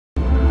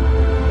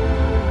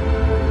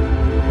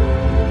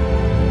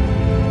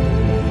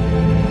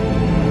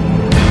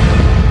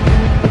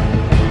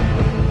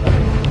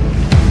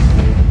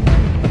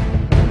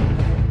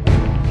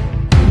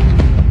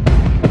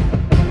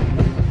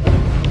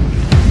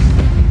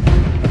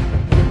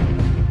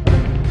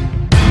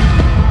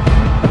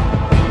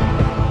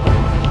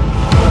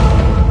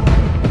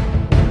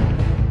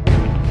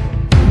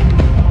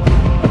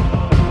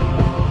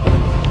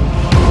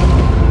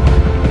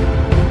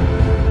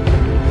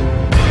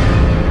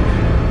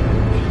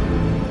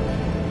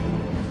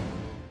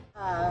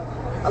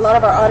lot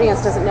of our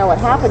audience doesn't know what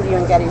happened to you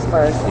in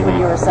Gettysburg when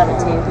you were 17.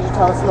 Could you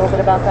tell us a little bit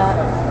about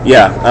that?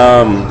 Yeah,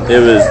 it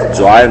was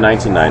July of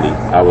 1990.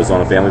 I was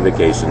on a family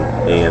vacation,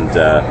 and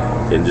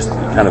in just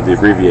kind of the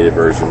abbreviated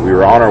version, we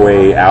were on our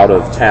way out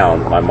of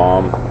town, my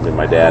mom and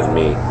my dad and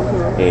me,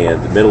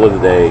 and the middle of the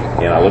day,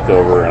 and I look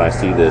over and I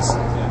see this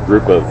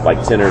group of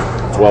like 10 or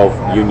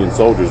 12 Union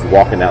soldiers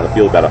walking down the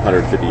field about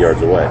 150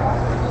 yards away.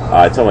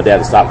 I tell my dad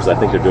to stop because I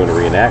think they're doing a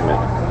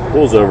reenactment.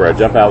 Pulls over, I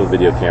jump out with the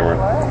video camera,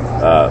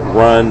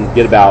 run,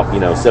 get about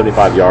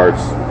 75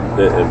 yards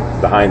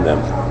behind them,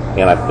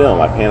 and I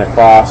film. I pan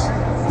across,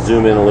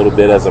 zoom in a little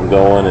bit as I'm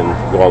going, and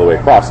go all the way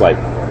across. Like,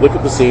 look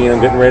at the scene, I'm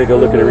getting ready to go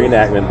look at a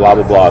reenactment, blah,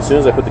 blah, blah. As soon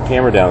as I put the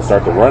camera down and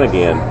start to run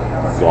again,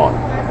 gone.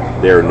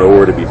 They're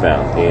nowhere to be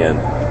found. And,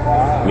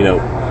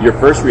 your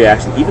first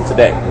reaction, even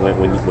today,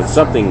 when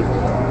something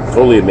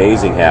totally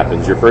amazing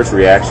happens, your first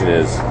reaction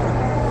is,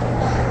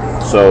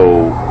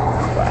 so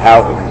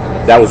how,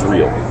 that was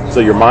real. So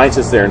your mind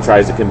sits there and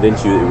tries to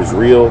convince you it was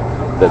real,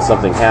 that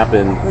something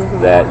happened,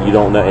 that you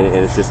don't know, and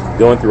it's just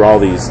going through all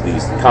these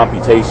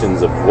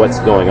computations of what's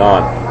going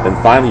on, and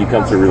finally you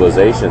come to a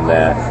realization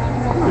that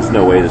there's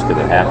no way this could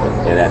have happened,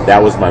 and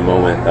that was my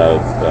moment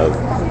of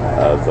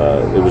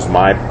it was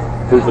my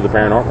proof of the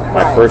paranormal,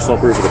 my personal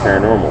proof of the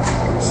paranormal.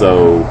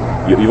 So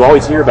you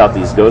always hear about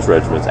these ghost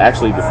regiments.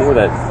 Actually, before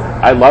that,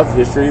 I loved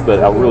history, but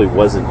I really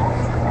wasn't,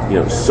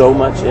 so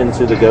much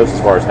into the ghosts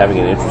as far as having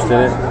an interest in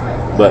it.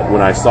 But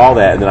when I saw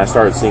that, and then I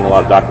started seeing a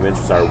lot of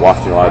documentaries, I started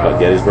watching a lot about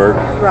Gettysburg.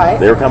 Right.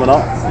 They were coming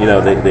off.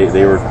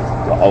 They were.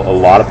 A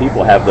lot of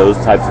people have those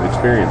types of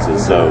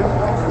experiences. So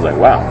I was like,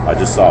 wow, I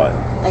just saw it.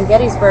 And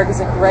Gettysburg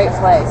is a great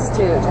place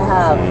too to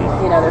have.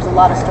 There's a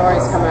lot of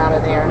stories coming out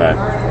of there. Right.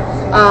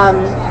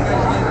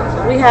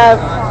 We have.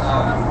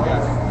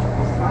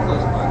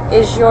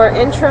 Is your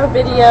intro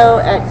video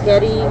at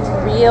Getty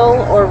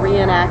real or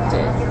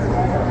reenacted?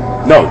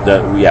 No,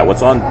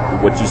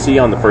 what you see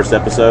on the first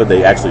episode,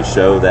 they actually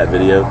show that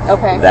video.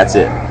 Okay. That's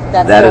it.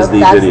 That is the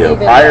video.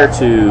 Prior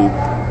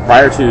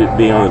to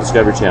being on the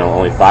Discovery Channel,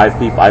 only 5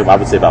 people, I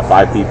would say about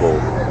 5 people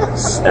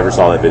ever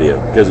saw that video,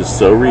 because it's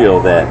so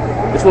real that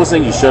it's one of those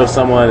things you show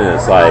someone and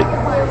it's like,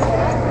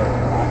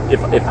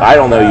 if I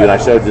don't know you and I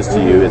showed this to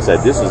you and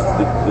said this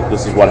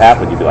is what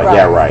happened, you'd be like,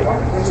 yeah, right.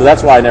 So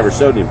that's why I never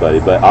showed anybody.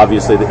 But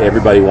obviously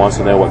everybody wants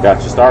to know what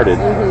got you started,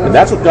 and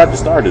that's what got you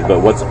started. But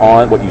what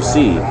you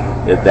see,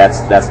 that's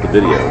the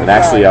video. And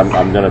actually,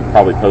 I'm going to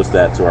probably post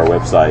that to our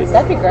website.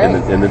 That'd be great.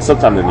 And then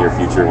sometime in the near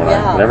future,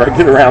 whenever I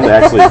get around to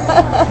actually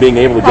being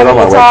able to get on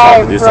my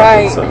website and do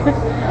something. So.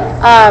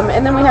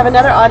 And then we have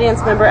another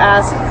audience member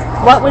ask,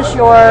 what was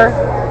your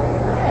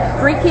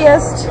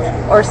freakiest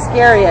or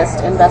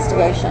scariest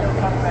investigation?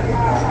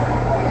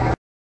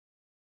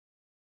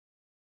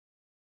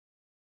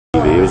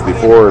 It was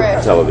before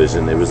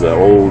television. It was an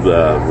old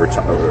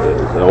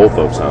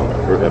folks home,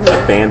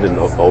 abandoned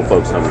old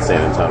folks home in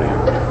San Antonio,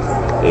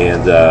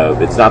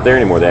 and it's not there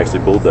anymore. They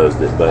actually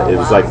bulldozed it, but it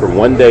was like from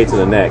one day to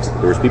the next.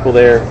 There was people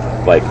there,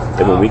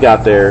 and when we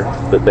got there,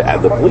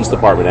 the police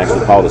department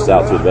actually called us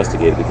out to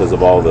investigate it because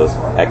of all the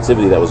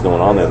activity that was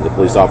going on there. The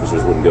police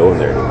officers wouldn't go in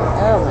there anymore.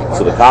 Oh my goodness.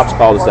 So the cops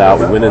called us out.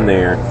 We went in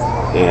there,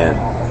 and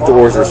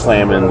doors were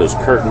slamming, those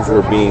curtains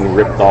were being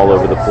ripped all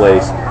over the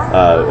place,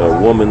 a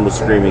woman was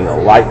screaming, a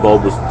light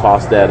bulb was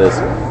tossed at us,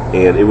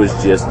 and it was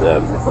just, I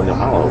don't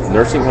know,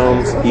 nursing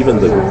homes, even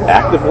the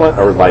active ones,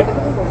 or like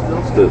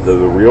the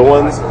real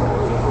ones,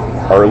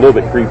 are a little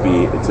bit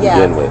creepy to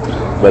begin with.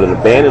 But an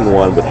abandoned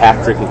one with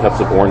half drinking cups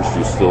of orange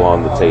juice still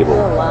on the table,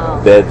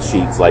 bed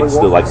sheets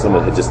still like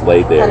someone had just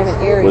laid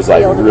there, was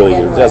like really,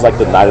 it was like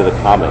the night of the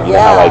comet. You know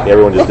how like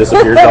everyone just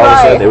disappears all of a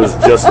sudden? It was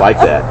just like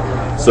that.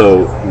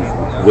 So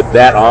with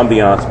that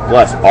ambiance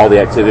plus all the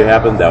activity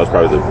happened, that was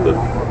probably the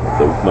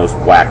most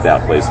whacked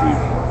out place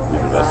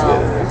we've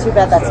investigated. Wow. Too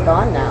bad that's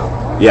gone now.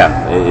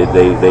 Yeah,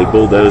 they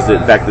bulldozed it.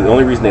 In fact, the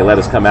only reason they let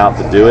us come out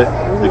to do it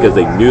because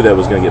they knew that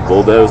was going to get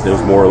bulldozed. It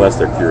was more or less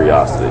their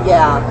curiosity.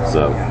 Yeah.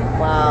 So.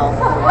 Wow.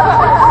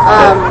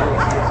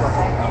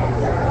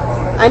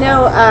 I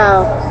know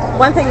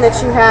one thing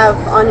that you have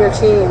on your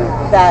team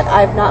that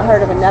I've not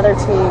heard of another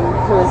team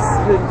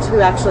who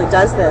actually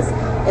does this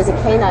is a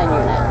canine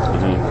unit,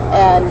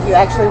 and you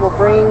actually will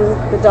bring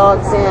the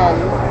dogs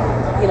in,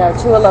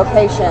 to a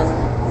location.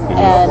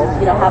 And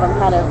have them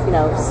kind of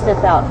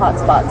sniff out hot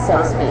spots, so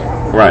to speak.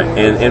 Right,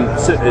 and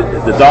so,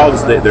 the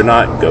dogs, they're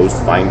not ghost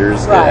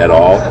finders at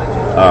all.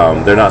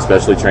 They're not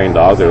specially trained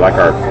dogs. They're like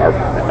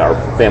our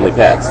family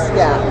pets.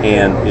 Yeah.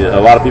 And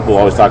a lot of people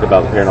always talk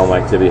about the paranormal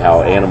activity,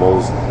 how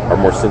animals are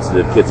more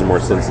sensitive, kids are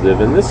more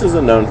sensitive, and this is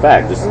a known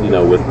fact. Just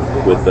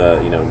with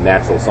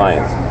natural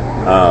science.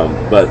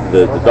 But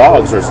the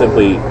dogs are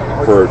simply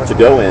to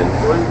go in,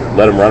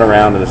 let them run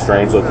around in a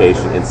strange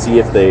location and see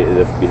if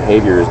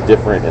behavior is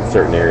different in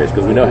certain areas,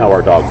 because we know how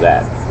our dogs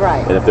act.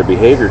 Right. And if their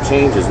behavior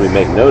changes, we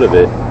make note of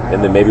it,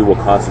 and then maybe we'll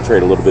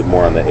concentrate a little bit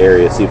more on the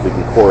area, see if we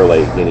can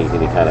correlate any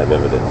kind of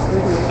evidence.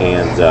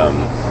 And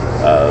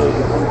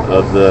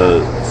of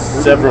the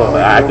several,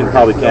 I can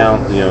probably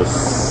count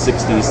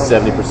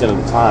 60-70%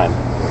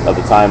 of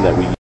the time that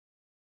we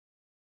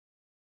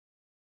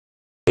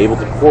able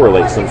to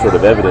correlate some sort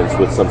of evidence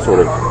with some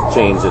sort of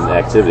change in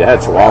activity. I had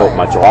a Chihuahua.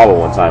 My Chihuahua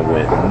one time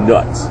went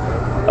nuts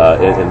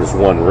in this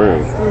one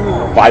room,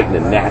 biting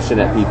and gnashing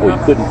at people. You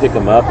couldn't pick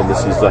him up, and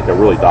he's like a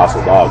really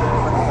docile dog.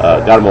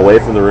 Got him away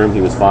from the room.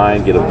 He was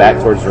fine. Get him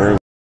back towards the room,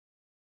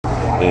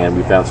 and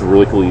we found some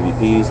really cool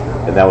EVPs,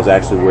 and that was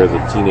actually where the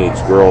teenage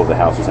girl of the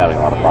house was having a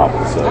lot of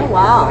problems. So, oh,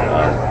 wow.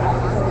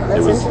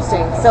 That's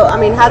interesting. So, I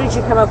mean, how did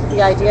you come up with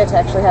the idea to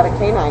actually have a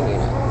canine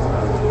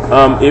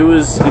unit? It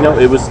was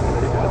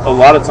a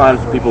lot of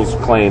times people's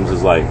claims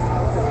is like,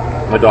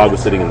 my dog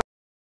was sitting in the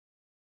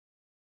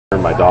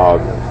corner, my dog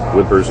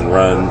whimpers and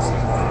runs.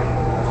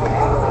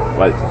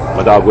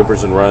 My dog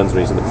whimpers and runs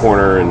when he's in the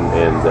corner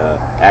and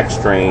acts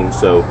strange.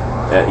 So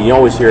you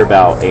always hear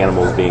about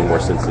animals being more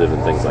sensitive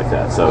and things like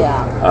that. So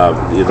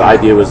the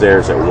idea was there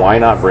is that why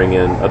not bring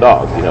in a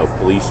dog? You know,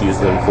 police use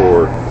them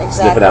for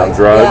sniffing out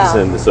drugs,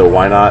 and so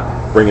why not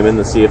bring them in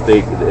to see if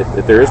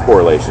there is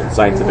correlation,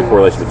 scientific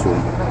correlation between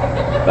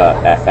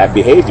at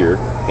behavior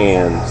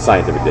and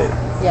scientific data.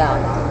 Yeah.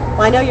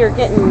 Well, I know you're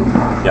getting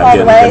all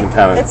the way.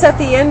 It's at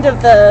the end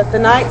of the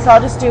night, so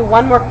I'll just do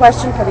one more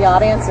question for the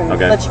audience and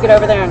let you get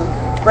over there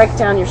and break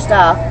down your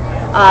stuff.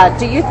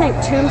 Do you think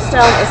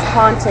Tombstone is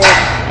haunted,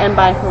 and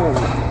by whom?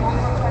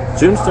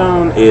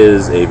 Tombstone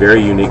is a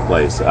very unique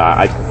place.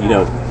 By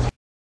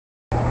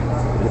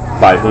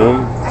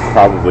whom?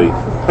 Probably.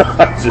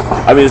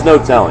 I mean, there's no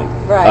telling.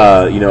 Right.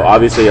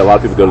 Obviously, a lot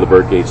of people go to the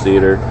Birdcage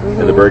Theater,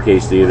 and the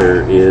Birdcage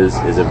Theater is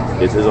a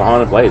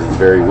haunted place. It's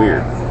very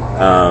weird.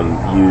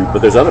 But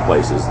there's other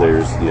places.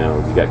 There's, you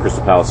got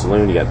Crystal Palace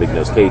Saloon, you got Big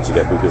Nose Cage, you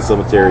got Boot Hill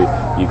Cemetery,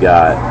 you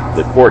got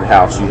the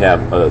courthouse, you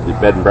have the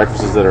bed and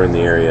breakfasts that are in the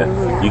area.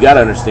 You got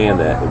to understand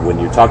that when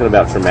you're talking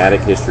about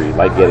traumatic history,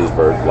 like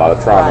Gettysburg, a lot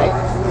of trauma,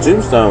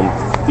 Tombstone,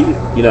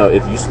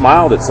 if you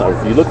smiled at someone,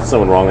 if you looked at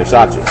someone wrong, they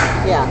shot you.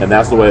 Yeah. And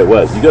that's the way it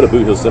was. You go to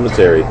Boot Hill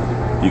Cemetery,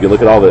 you can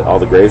look at all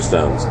the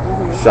gravestones.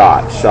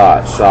 Shot,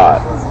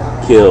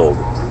 killed,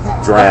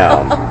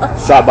 drowned,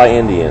 shot by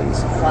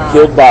Indians,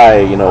 killed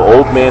by,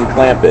 old man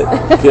Clampett.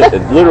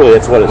 Literally,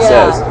 that's what it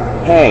says.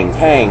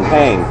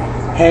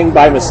 Hanged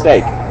by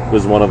mistake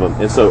was one of them.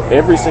 And so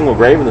every single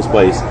grave in this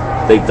place,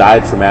 they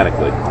died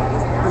traumatically.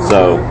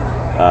 So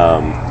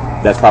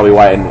that's probably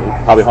why, and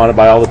probably haunted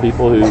by all the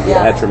people who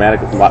had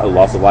traumatic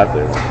loss of life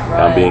there.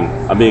 Right.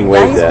 I'm being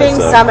waved at. He's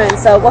being summoned.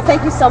 So, well,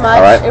 thank you so much.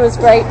 All right. It was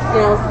great,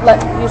 let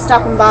you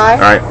stopping by. All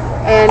right.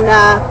 And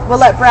we'll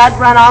let Brad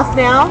run off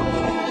now.